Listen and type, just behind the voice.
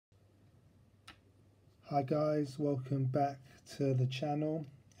Hi guys, welcome back to the channel,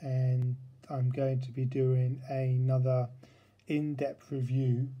 and I'm going to be doing another in-depth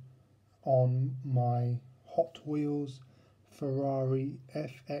review on my Hot Wheels Ferrari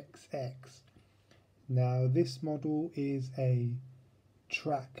FXX. Now this model is a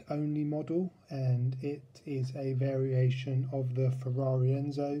track only model, and it is a variation of the Ferrari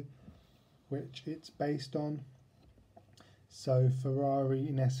Enzo which it's based on. So Ferrari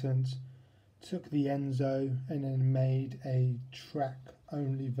in essence took the Enzo and then made a track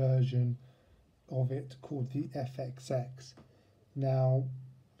only version of it called the FXX. Now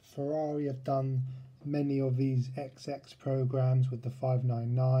Ferrari have done many of these XX programs with the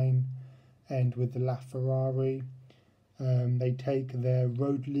 599 and with the LaFerrari. They take their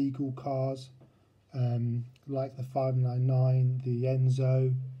road legal cars like the 599, the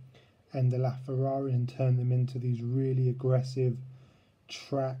Enzo and the LaFerrari, and turn them into these really aggressive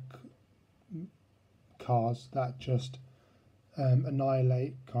track cars that just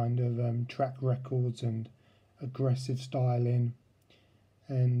annihilate kind of track records and aggressive styling,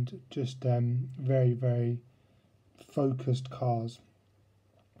 and just very, very focused cars.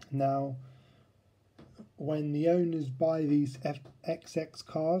 Now when the owners buy these FXX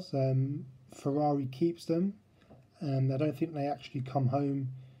cars, Ferrari keeps them. I don't think they actually come home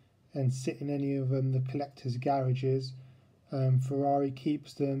and sit in any of the collectors' garages. Ferrari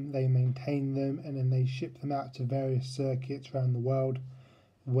keeps them, they maintain them, and then they ship them out to various circuits around the world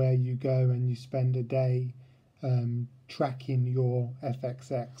where you go and you spend a day tracking your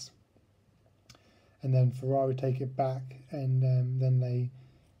FXX. And then Ferrari take it back, and then they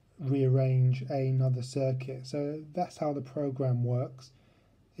rearrange another circuit. So that's how the program works.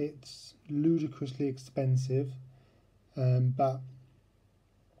 It's ludicrously expensive, but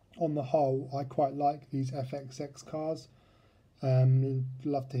on the whole I quite like these FXX cars.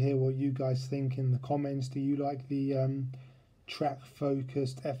 Love to hear what you guys think in the comments. Do you like the track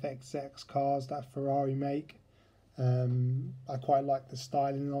focused FXX cars that Ferrari make? I quite like the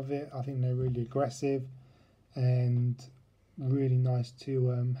styling of it. I think they're really aggressive and really nice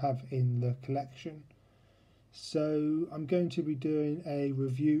to have in the collection. So I'm going to be doing a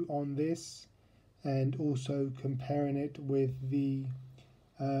review on this and also comparing it with the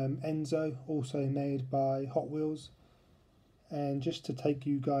Enzo, also made by Hot Wheels, and just to take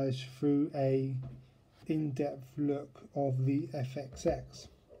you guys through a in-depth look of the FXX.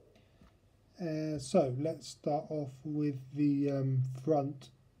 So let's start off with the front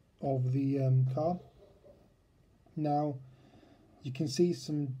of the car. Now you can see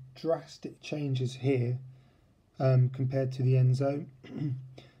some drastic changes here compared to the Enzo.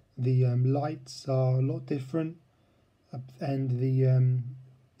 The lights are a lot different, and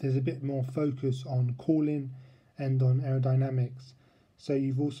there's a bit more focus on cooling and on aerodynamics. So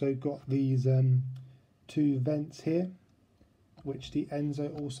you've also got these two vents here, which the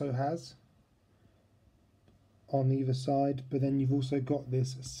Enzo also has on either side, but then you've also got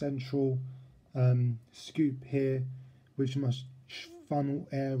this central scoop here which must funnel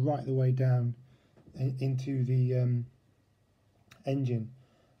air right the way down into the engine.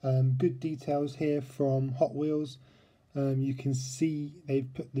 Good details here from Hot Wheels. You can see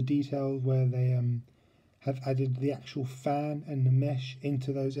they've put the details where they have added the actual fan and the mesh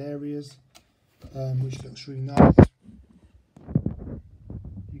into those areas, which looks really nice.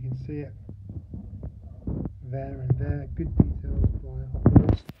 You can see it there and there. Good details by Hot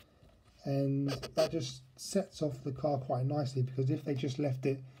Wheels, and that just sets off the car quite nicely, because if they just left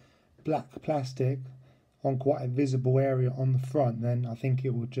it black plastic on quite a visible area on the front, then I think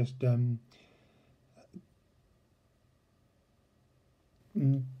it would just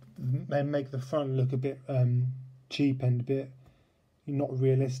make the front look a bit cheap and a bit not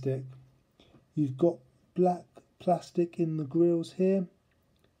realistic. You've got black plastic in the grills here.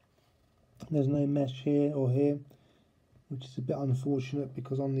 There's no mesh here or here, which is a bit unfortunate,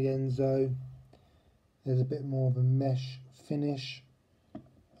 because on the Enzo there's a bit more of a mesh finish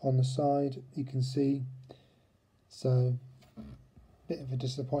on the side, you can see. So a bit of a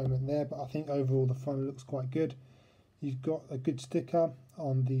disappointment there, but I think overall the front looks quite good. You've got a good sticker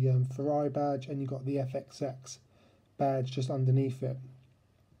on the Ferrari badge, and you've got the FXX badge just underneath it.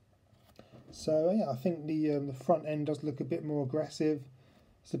 So yeah, I think the front end does look a bit more aggressive.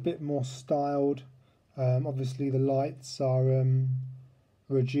 It's a bit more styled. Obviously the lights are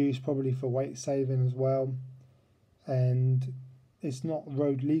reduced, probably for weight saving as well, and it's not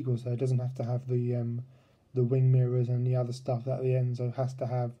road legal, so it doesn't have to have the wing mirrors and the other stuff that the Enzo has to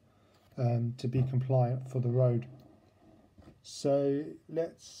have to be compliant for the road. So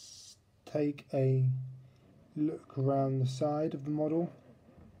let's take a look around the side of the model.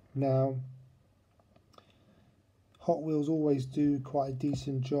 Now Hot Wheels always do quite a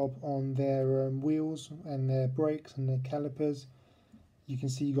decent job on their wheels and their brakes and their calipers. You can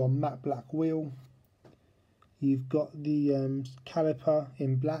see you've got a matte black wheel. You've got the caliper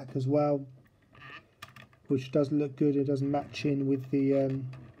in black as well, which does look good. It does match in with the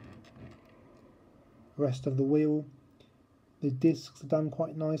rest of the wheel. The discs are done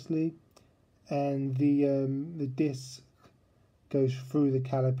quite nicely, and the disc goes through the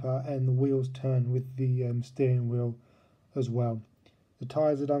caliper and the wheels turn with the steering wheel as well. The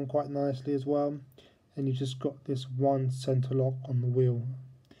tyres are done quite nicely as well, and you just got this one centre lock on the wheel,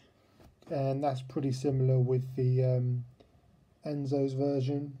 and that's pretty similar with the Enzo's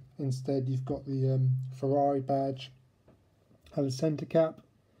version. Instead you've got the Ferrari badge and the centre cap,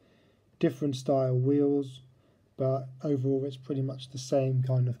 different style wheels, but overall it's pretty much the same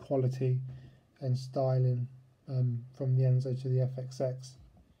kind of quality and styling from the Enzo to the FXX.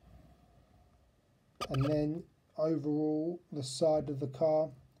 And then overall the side of the car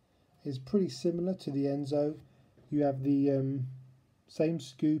is pretty similar to the Enzo. You have the same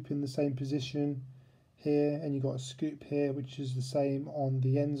scoop in the same position here, and you've got a scoop here which is the same on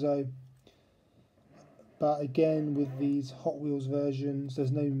the Enzo. But again, with these Hot Wheels versions,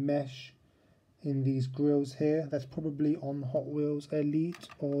 there's no mesh in these grills here. That's probably on Hot Wheels Elite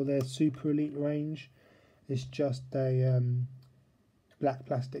or their Super Elite range. It's just a black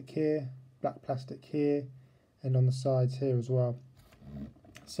plastic here, black plastic here, and on the sides here as well.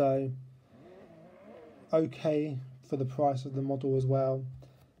 So okay for the price of the model as well,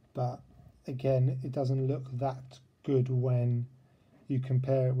 but again, it doesn't look that good when you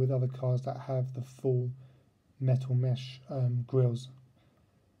compare it with other cars that have the full metal mesh grills.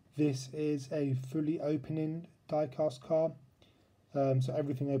 This is a fully opening die-cast car, so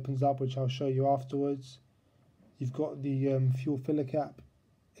everything opens up, which I'll show you afterwards. You've got the fuel filler cap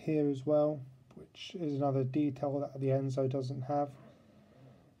here as well, which is another detail that the Enzo doesn't have.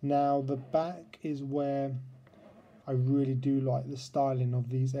 Now the back is where I really do like the styling of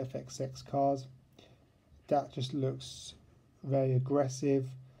these FXX cars. That just looks very aggressive,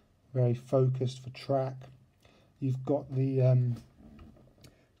 very focused for track. You've got the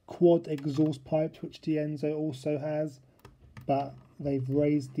quad exhaust pipes, which the Enzo also has, but they've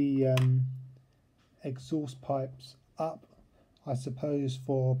raised the exhaust pipes up, I suppose,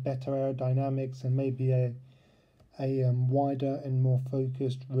 for better aerodynamics and maybe a wider and more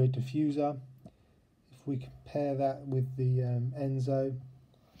focused rear diffuser. If we compare that with the Enzo,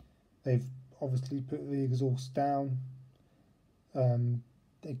 they've obviously put the exhaust down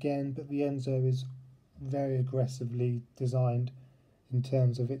again, but the Enzo is very aggressively designed in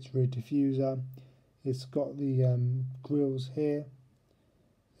terms of its rear diffuser. It's got the grills here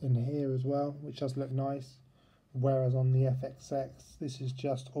and here as well, which does look nice, whereas on the FXX this is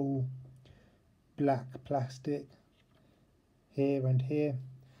just all black plastic here and here.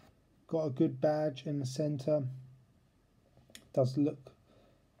 Got a good badge in the centre, does look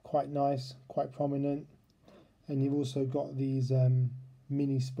quite nice, quite prominent, and you've also got these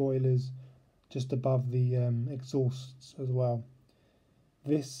mini spoilers just above the exhausts as well.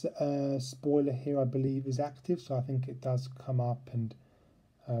 This spoiler here I believe is active, so I think it does come up, and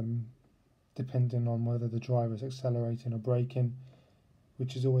depending on whether the driver is accelerating or braking,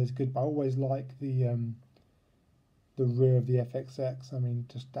 which is always good. But I always like the rear of the FXX. I mean,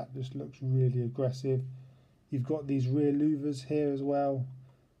 that just looks really aggressive. You've got these rear louvers here as well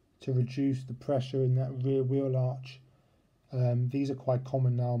to reduce the pressure in that rear wheel arch. These are quite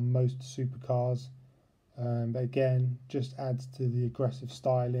common now on most supercars, but again, just adds to the aggressive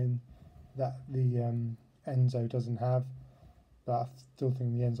styling that the Enzo doesn't have. But I still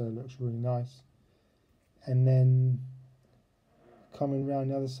think the Enzo looks really nice. And then coming around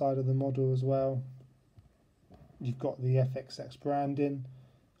the other side of the model as well, you've got the FXX branding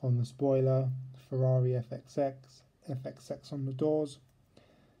on the spoiler, Ferrari FXX, FXX on the doors,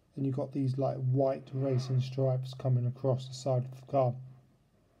 and you've got these like white racing stripes coming across the side of the car.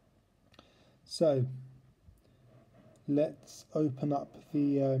 So let's open up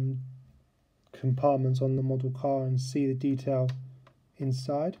the compartments on the model car and see the detail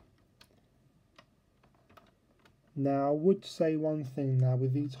inside. Now I would say one thing now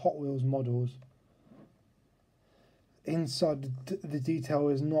with these Hot Wheels models, inside the detail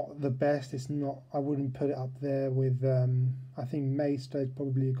is not the best. It's not, I wouldn't put it up there with I think Mayster's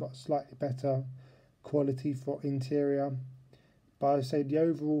probably got slightly better quality for interior, but I would say the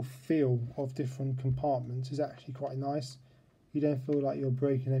overall feel of different compartments is actually quite nice. You don't feel like you're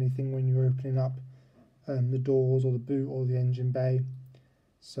breaking anything when you're opening up the doors or the boot or the engine bay,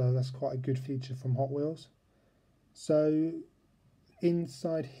 so that's quite a good feature from Hot Wheels. So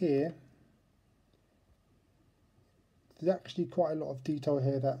inside here there's actually quite a lot of detail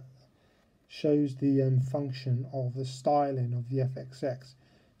here that shows the function of the styling of the FXX.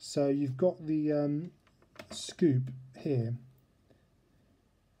 So you've got the scoop here,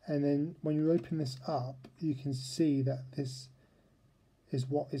 and then when you open this up you can see that this is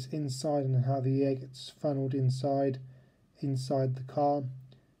what is inside and how the air gets funneled inside the car.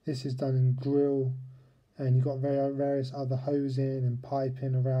 This is done in grill, and you've got various other hosing and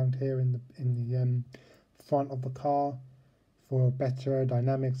piping around here in the front of the car for better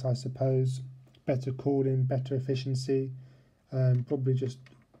aerodynamics, I suppose, better cooling, better efficiency. Probably just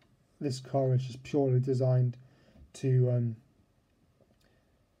this car is just purely designed to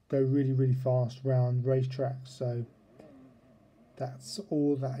go really fast round racetracks, so that's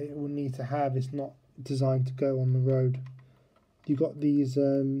all that it will need to have. It's not designed to go on the road. You got these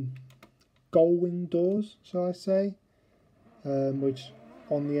gull-wing doors, shall I say, which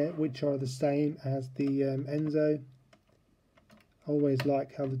are the same as the Enzo. I always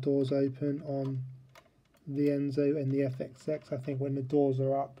like how the doors open on the Enzo and the FXX. I think when the doors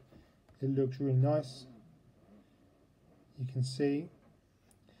are up, it looks really nice. You can see.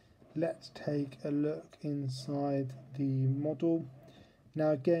 Let's take a look inside the model.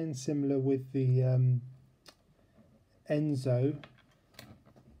 Now again, similar with the Enzo,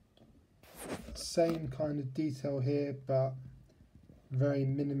 same kind of detail here, but very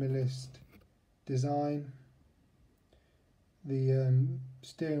minimalist design. The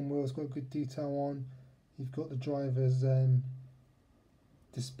steering wheel's got good detail on. You've got the driver's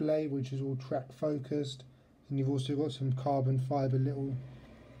display, which is all track focused, and you've also got some carbon fibre little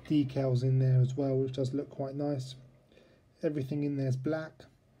decals in there as well, which does look quite nice. Everything in there is black.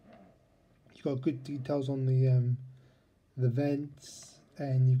 You've got good details on the vents,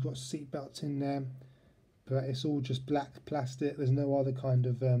 and you've got seat belts in there, but it's all just black plastic. There's no other kind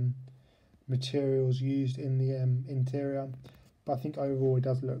of materials used in the interior, but I think overall it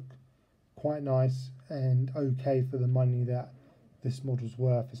does look quite nice and okay for the money that this model's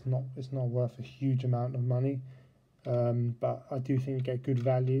worth. It's not worth a huge amount of money, but I do think you get good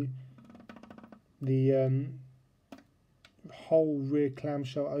value. The whole rear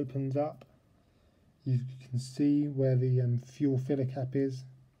clamshell opens up. You can see where the fuel filler cap is.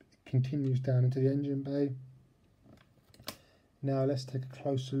 It continues down into the engine bay. Now let's take a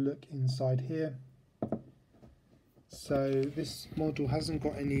closer look inside here. So this model hasn't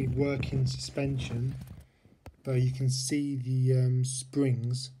got any working suspension, but you can see the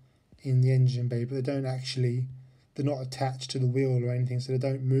springs in the engine bay, but they're not attached to the wheel or anything, so they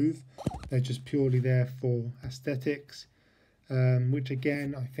don't move. They're just purely there for aesthetics, which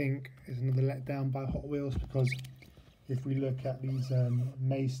again I think is another letdown by Hot Wheels, because if we look at these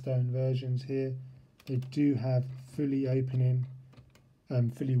Maystone versions here, they do have fully opening,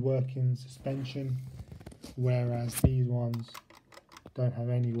 fully working suspension, whereas these ones don't have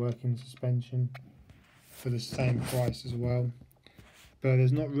any working suspension for the same price as well. But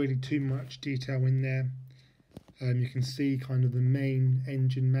there's not really too much detail in there. You can see kind of the main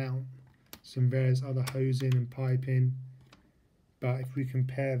engine mount, some various other hosing and piping, but if we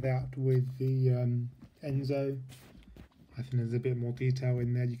compare that with the Enzo, I think there's a bit more detail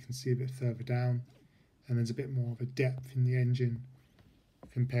in there. You can see a bit further down, and there's a bit more of a depth in the engine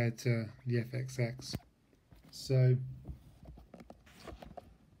compared to the FXX. So,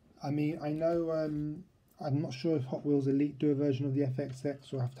 I mean, I know, I'm not sure if Hot Wheels Elite do a version of the FXX,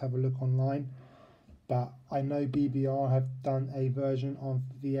 so I'll have to have a look online, but I know BBR have done a version of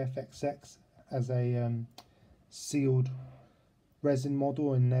the FXX as a sealed resin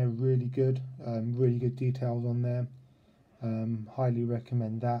model, and they're really good details on there. Highly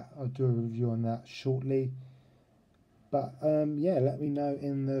recommend that. I'll do a review on that shortly. But yeah, let me know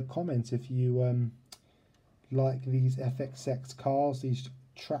in the comments if you like these FXX cars, these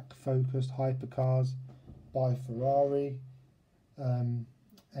track focused hypercars by Ferrari,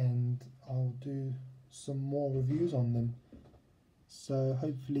 and I'll do some more reviews on them. So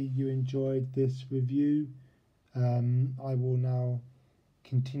hopefully you enjoyed this review. I will now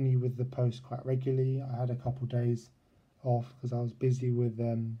continue with the post quite regularly. I had a couple days off because I was busy with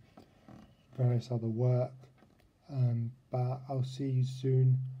various other work, but I'll see you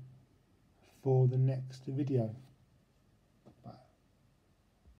soon for the next video.